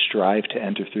 He says, strive to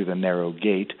enter through the narrow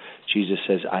gate. Jesus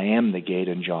says, I am the gate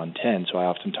in John 10. So I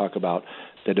often talk about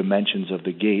the dimensions of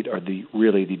the gate are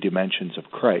really the dimensions of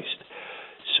Christ.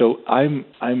 So I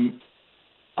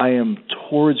am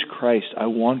towards Christ. I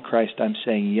want Christ. I'm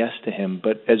saying yes to him.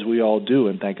 But as we all do,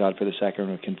 and thank God for the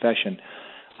sacrament of confession,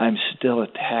 I'm still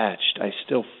attached. I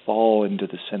still fall into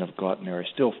the sin of gluttony. Or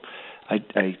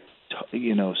I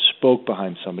spoke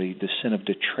behind somebody, the sin of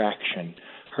detraction,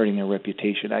 hurting their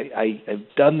reputation.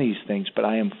 I've done these things, but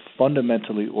I am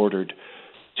fundamentally ordered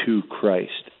to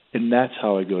Christ. And that's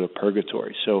how I go to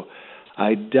purgatory. So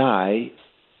I die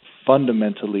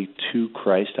fundamentally to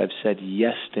Christ. I've said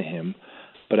yes to him,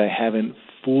 but I haven't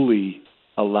fully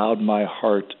allowed my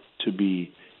heart to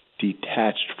be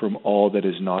detached from all that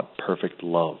is not perfect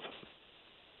love.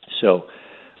 So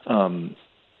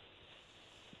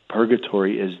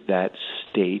purgatory is that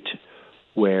state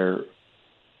where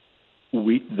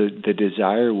the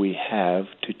desire we have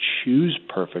to choose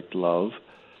perfect love,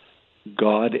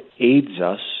 God aids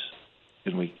us,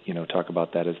 and we talk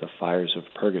about that as the fires of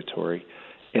purgatory,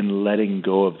 in letting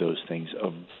go of those things,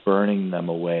 of burning them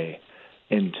away,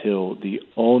 until the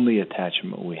only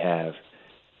attachment we have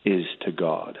is to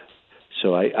God.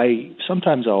 So I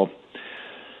sometimes I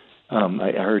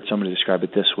heard somebody describe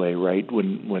it this way, right?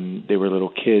 When they were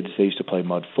little kids, they used to play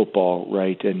mud football,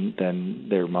 right? And then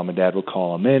their mom and dad would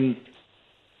call them in.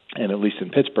 And at least in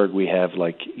Pittsburgh, we have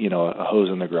a hose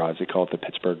in the garage. They call it the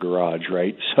Pittsburgh garage,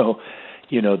 right? So,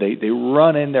 they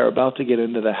run in, they're about to get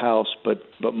into the house, but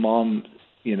mom,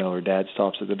 or dad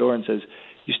stops at the door and says,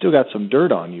 "You still got some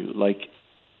dirt on you." Like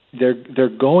they're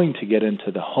going to get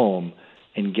into the home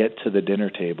and get to the dinner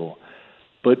table,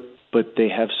 but they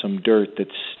have some dirt that's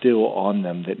still on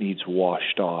them that needs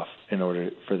washed off in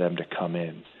order for them to come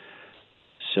in.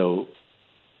 So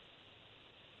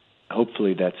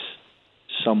hopefully that's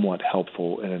somewhat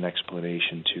helpful in an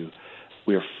explanation to.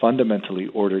 We are fundamentally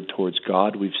ordered towards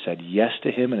God. We've said yes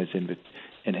to Him and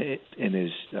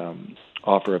His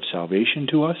offer of salvation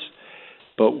to us,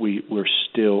 but we're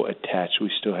still attached. We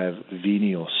still have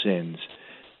venial sins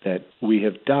that we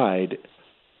have died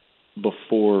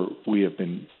before we have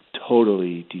been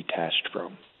totally detached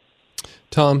from.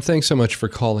 Tom, thanks so much for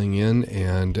calling in.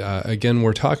 And again,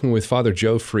 we're talking with Father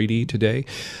Joe Freedy today,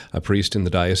 a priest in the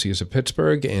Diocese of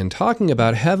Pittsburgh, and talking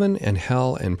about heaven and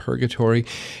hell and purgatory.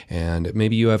 And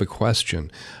maybe you have a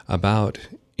question about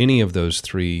any of those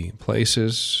three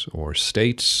places or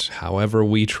states, however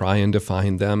we try and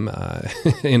define them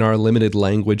in our limited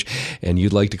language, and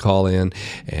you'd like to call in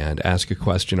and ask a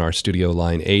question. Our studio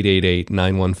line,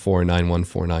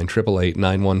 888-914-9149,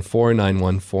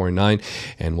 888-914-9149,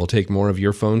 and we'll take more of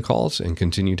your phone calls and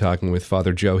continue talking with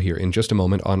Father Joe here in just a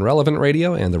moment on Relevant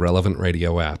Radio and the Relevant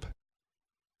Radio app.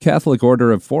 Catholic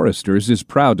Order of Foresters is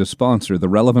proud to sponsor the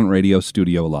Relevant Radio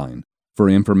studio line. For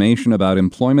information about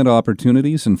employment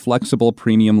opportunities and flexible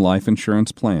premium life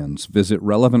insurance plans, visit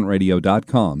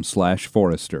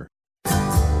relevantradio.com/Forester.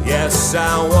 Yes,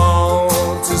 I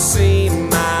want to see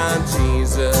my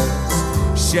Jesus,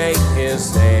 shake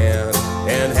his hand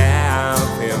and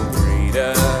have him greet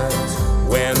us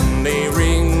when they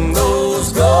ring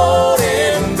those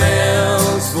golden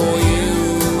bells for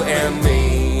you and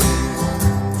me.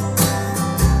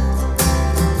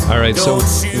 All right, so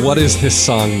what is this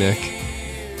song, Nick?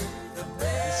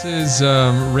 This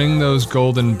is "Ring Those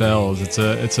Golden Bells."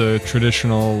 It's a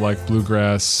traditional like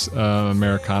bluegrass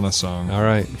Americana song. All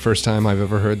right, first time I've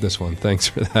ever heard this one. Thanks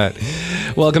for that.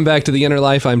 Welcome back to The Inner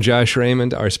Life. I'm Josh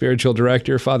Raymond, our spiritual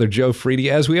director, Father Joe Freedy,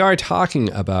 as we are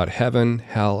talking about heaven,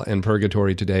 hell, and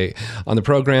purgatory today on the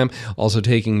program. Also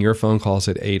taking your phone calls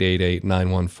at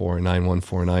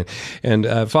 888-914-9149. And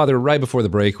Father, right before the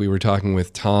break, we were talking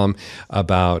with Tom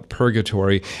about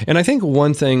purgatory. And I think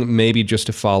one thing, maybe just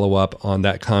to follow up on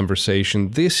that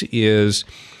conversation, this is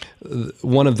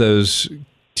one of those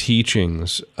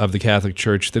teachings of the Catholic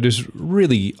Church that is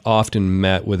really often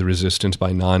met with resistance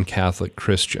by non-Catholic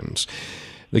Christians.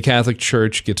 The Catholic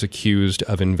Church gets accused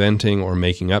of inventing or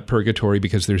making up purgatory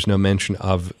because there's no mention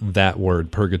of that word,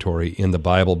 purgatory, in the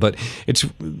Bible. But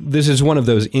this is one of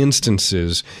those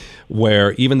instances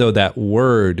where even though that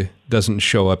word doesn't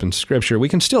show up in Scripture, we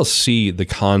can still see the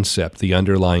concept, the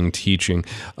underlying teaching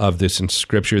of this in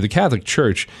Scripture. The Catholic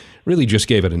Church really just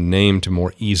gave it a name to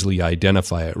more easily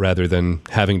identify it rather than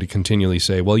having to continually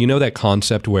say, well, you know that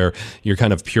concept where you're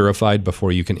kind of purified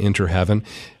before you can enter heaven?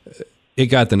 It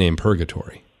got the name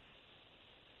purgatory.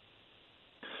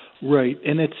 Right,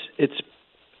 and it's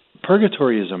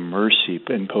purgatory is a mercy,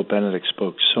 and Pope Benedict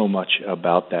spoke so much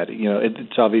about that. You know,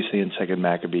 it's obviously in Second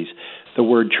Maccabees. The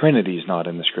word Trinity is not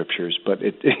in the Scriptures, but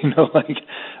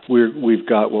we've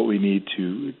got what we need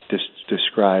to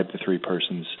describe the three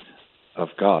persons of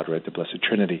God, right? The Blessed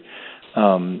Trinity.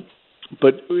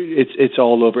 But it's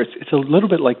all over. It's a little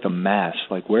bit like the Mass.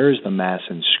 Like, where is the Mass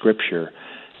in Scripture?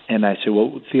 And I say,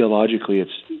 well, theologically,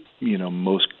 it's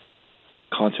most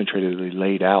concentratedly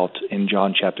laid out in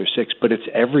John chapter 6, but it's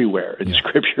everywhere in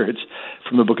Scripture. It's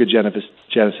from the book of Genesis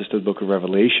to the book of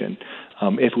Revelation,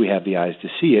 if we have the eyes to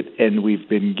see it, and we've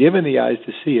been given the eyes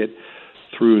to see it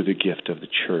through the gift of the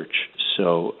Church.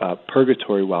 So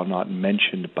purgatory, while not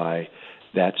mentioned by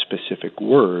that specific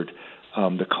word,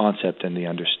 the concept and the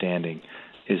understanding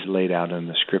is laid out in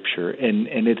the Scripture, and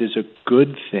it is a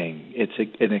good thing. It's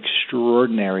an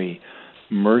extraordinary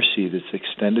mercy that's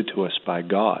extended to us by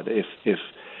God.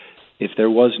 If there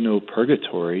was no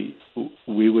purgatory,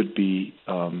 we would be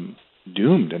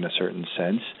doomed in a certain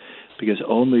sense, because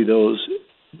only those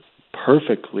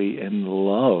perfectly in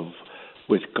love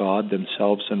with God,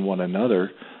 themselves, and one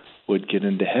another would get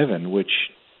into heaven, which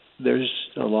there's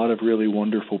a lot of really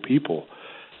wonderful people.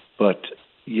 But,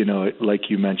 like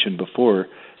you mentioned before,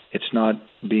 it's not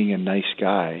being a nice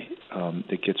guy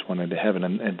that gets one into heaven.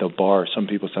 And the bar, some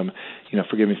people say,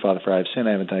 forgive me, Father, for I have sinned.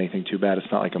 I haven't done anything too bad.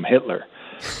 It's not like I'm Hitler.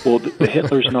 Well, the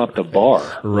Hitler's not the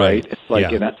bar, right? It's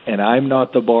like, and I'm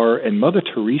not the bar, and Mother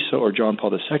Teresa or John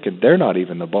Paul II, they're not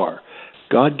even the bar.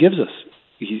 God gives us.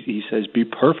 He says, be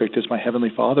perfect as my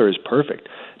Heavenly Father is perfect.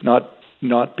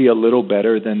 Not be a little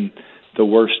better than the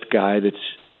worst guy that's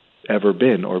ever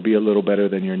been, or be a little better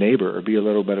than your neighbor, or be a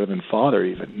little better than Father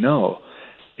even. No.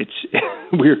 It's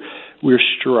we're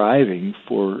striving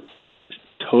for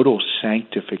total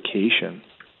sanctification,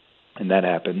 and that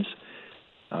happens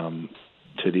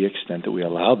to the extent that we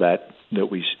allow that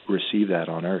we receive that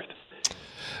on earth.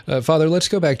 Father, let's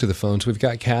go back to the phones. We've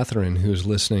got Catherine, who's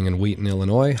listening in Wheaton,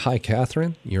 Illinois. Hi,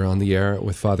 Catherine. You're on the air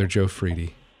with Father Joe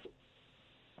Freedy.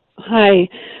 Hi.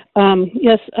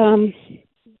 Yes,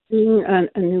 being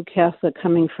a new Catholic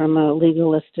coming from a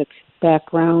legalistic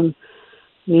background,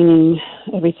 meaning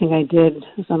everything I did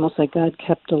was almost like God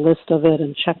kept a list of it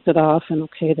and checked it off, and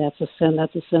okay, that's a sin,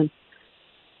 that's a sin.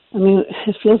 I mean,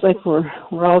 it feels like we're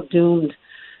all doomed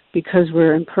because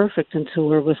we're imperfect until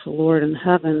we're with the Lord in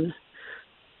heaven.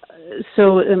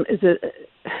 So is it,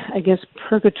 I guess,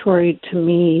 purgatory to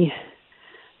me,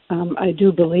 I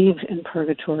do believe in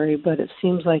purgatory, but it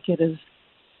seems like it is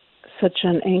such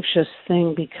an anxious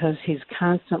thing because he's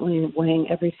constantly weighing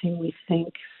everything we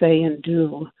think, say, and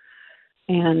do.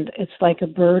 And it's like a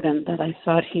burden that I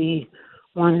thought he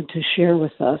wanted to share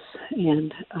with us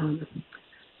and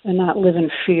not live in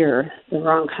fear, the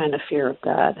wrong kind of fear of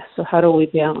God. So how do we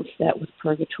balance that with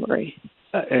purgatory?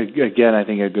 Again, I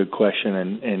think a good question,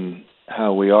 and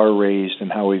how we are raised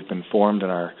and how we've been formed in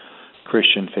our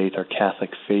Christian faith, our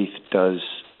Catholic faith does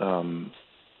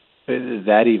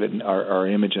that even our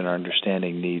image and our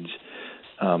understanding needs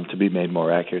to be made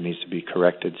more accurate, needs to be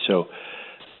corrected. So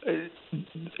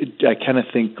I kind of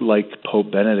think, like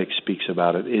Pope Benedict speaks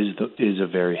about it, is a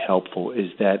very helpful,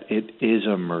 is that it is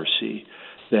a mercy,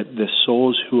 that the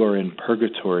souls who are in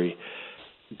purgatory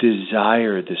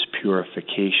desire this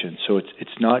purification. So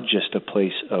it's not just a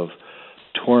place of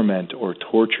torment or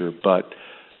torture, but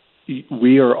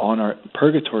we are on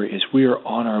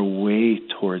our way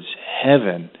towards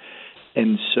heaven.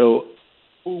 And so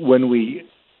when we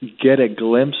get a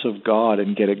glimpse of God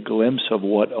and get a glimpse of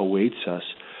what awaits us,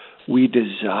 we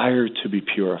desire to be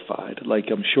purified. Like,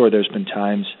 I'm sure there's been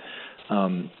times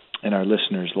in our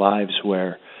listeners' lives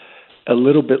where, a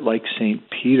little bit like St.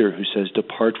 Peter, who says,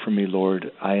 "Depart from me,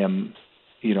 Lord, I'm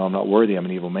not worthy, I'm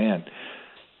an evil man."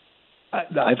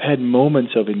 I've had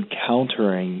moments of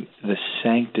encountering the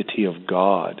sanctity of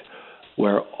God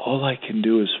where all I can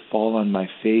do is fall on my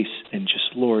face and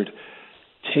just, Lord,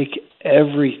 take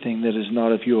everything that is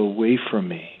not of you away from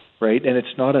me, right? And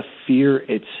it's not a fear,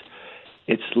 it's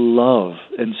love.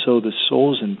 And so the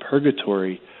souls in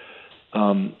purgatory,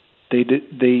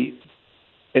 they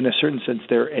in a certain sense,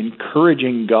 they're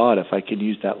encouraging God, if I can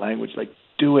use that language, like,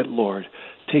 do it, Lord.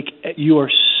 You are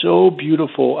so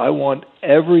beautiful. I want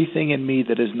everything in me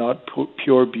that is not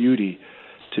pure beauty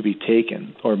to be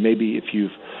taken. Or maybe if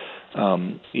you've,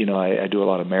 I do a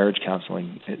lot of marriage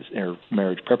counseling or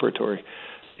marriage preparatory,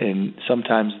 and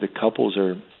sometimes the couples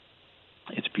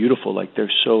it's beautiful, like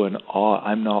they're so in awe.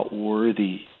 I'm not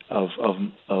worthy of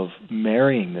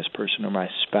marrying this person or my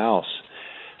spouse.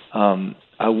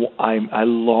 I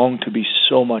long to be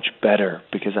so much better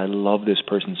because I love this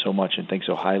person so much and think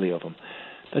so highly of them.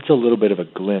 That's a little bit of a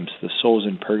glimpse. The souls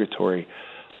in purgatory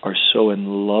are so in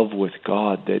love with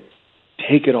God that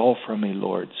take it all from me,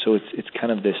 Lord. So it's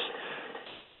kind of this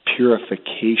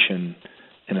purification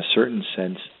in a certain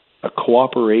sense, a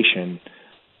cooperation,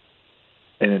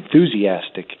 an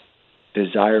enthusiastic,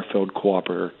 desire-filled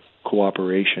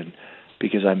cooperation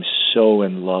because I'm so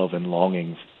in love and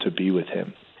longing to be with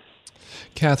him.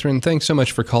 Catherine, thanks so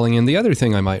much for calling in. The other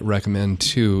thing I might recommend,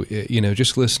 too,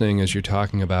 just listening as you're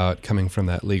talking about coming from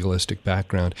that legalistic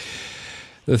background,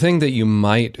 the thing that you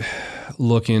might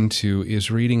look into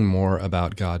is reading more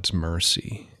about God's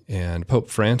mercy. And Pope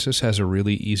Francis has a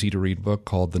really easy-to-read book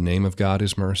called The Name of God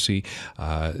is Mercy,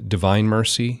 Divine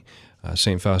Mercy,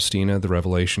 St. Faustina, the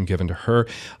revelation given to her.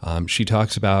 She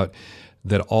talks about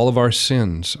that all of our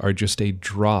sins are just a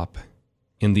drop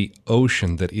in the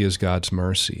ocean that is God's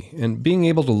mercy. And being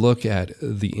able to look at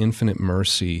the infinite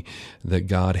mercy that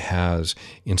God has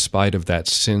in spite of that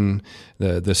sin,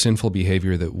 the sinful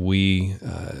behavior that we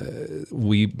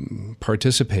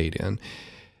participate in,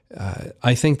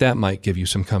 I think that might give you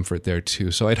some comfort there too.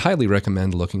 So I'd highly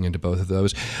recommend looking into both of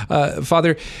those.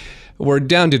 Father, we're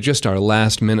down to just our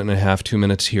last minute and a half, 2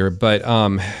 minutes here, but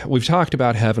we've talked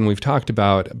about heaven, we've talked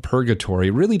about purgatory,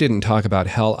 really didn't talk about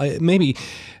hell. Maybe,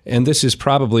 and this is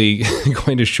probably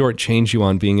going to shortchange you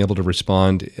on being able to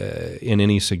respond in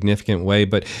any significant way,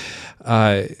 but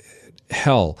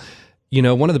hell,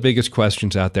 one of the biggest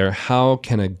questions out there, how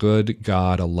can a good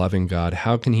God, a loving God,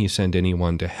 how can he send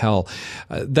anyone to hell?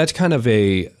 That's kind of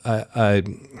a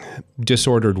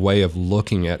disordered way of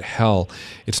looking at hell.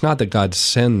 It's not that God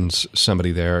sends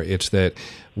somebody there, it's that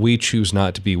we choose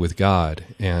not to be with God,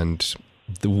 and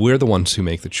we're the ones who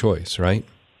make the choice, right?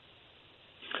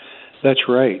 That's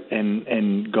right.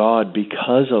 And God,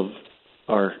 because of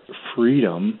our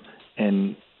freedom,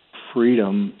 and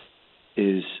freedom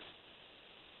is,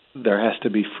 there has to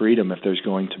be freedom if there's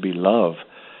going to be love.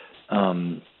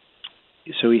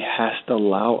 So he has to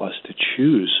allow us to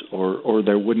choose, or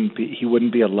he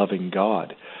wouldn't be a loving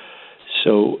God.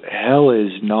 So hell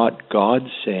is not God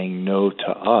saying no to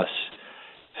us.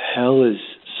 Hell is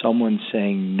someone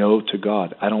saying no to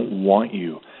God. I don't want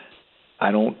you.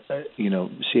 I don't,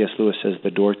 C.S. Lewis says the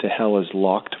door to hell is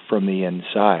locked from the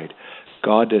inside.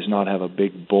 God does not have a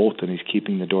big bolt and he's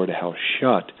keeping the door to hell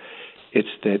shut. It's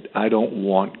that I don't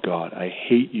want God. I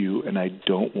hate you and I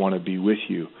don't want to be with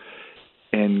you.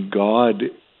 And God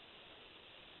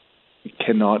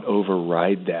cannot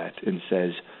override that and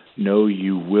says, no,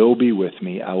 you will be with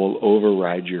me. I will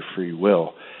override your free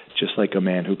will. Just like a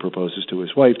man who proposes to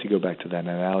his wife, to go back to that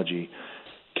analogy,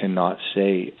 cannot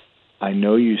say, I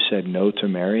know you said no to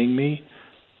marrying me,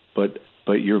 but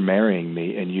you're marrying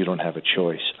me and you don't have a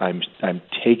choice. I'm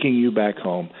taking you back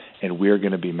home and we're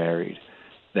going to be married.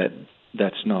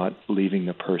 That's not leaving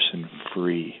the person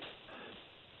free.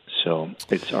 So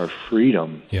it's our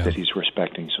freedom that he's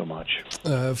respecting so much.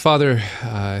 Father,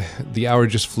 the hour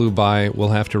just flew by. We'll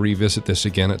have to revisit this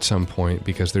again at some point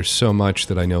because there's so much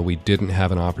that I know we didn't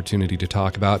have an opportunity to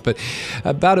talk about. But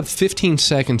about 15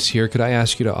 seconds here, could I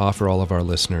ask you to offer all of our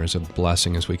listeners a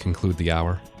blessing as we conclude the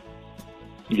hour?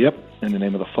 Yep. In the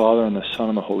name of the Father, and the Son,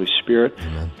 and the Holy Spirit.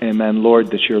 Amen. Amen. Lord,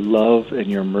 that your love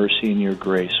and your mercy and your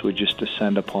grace would just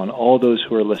descend upon all those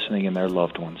who are listening and their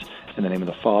loved ones. In the name of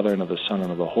the Father, and of the Son,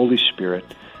 and of the Holy Spirit.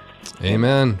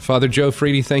 Amen. Father Joe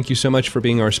Freedy, thank you so much for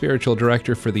being our spiritual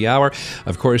director for the hour.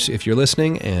 Of course, if you're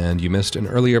listening and you missed an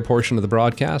earlier portion of the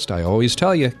broadcast, I always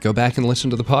tell you, go back and listen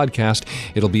to the podcast.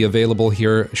 It'll be available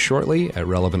here shortly at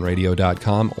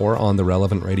relevantradio.com or on the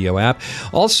Relevant Radio app.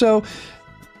 Also,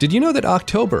 did you know that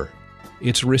October,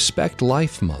 it's Respect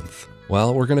Life Month?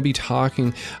 Well, we're going to be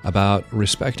talking about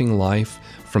respecting life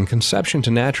from conception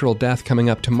to natural death coming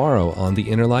up tomorrow on The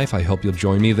Inner Life. I hope you'll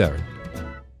join me there.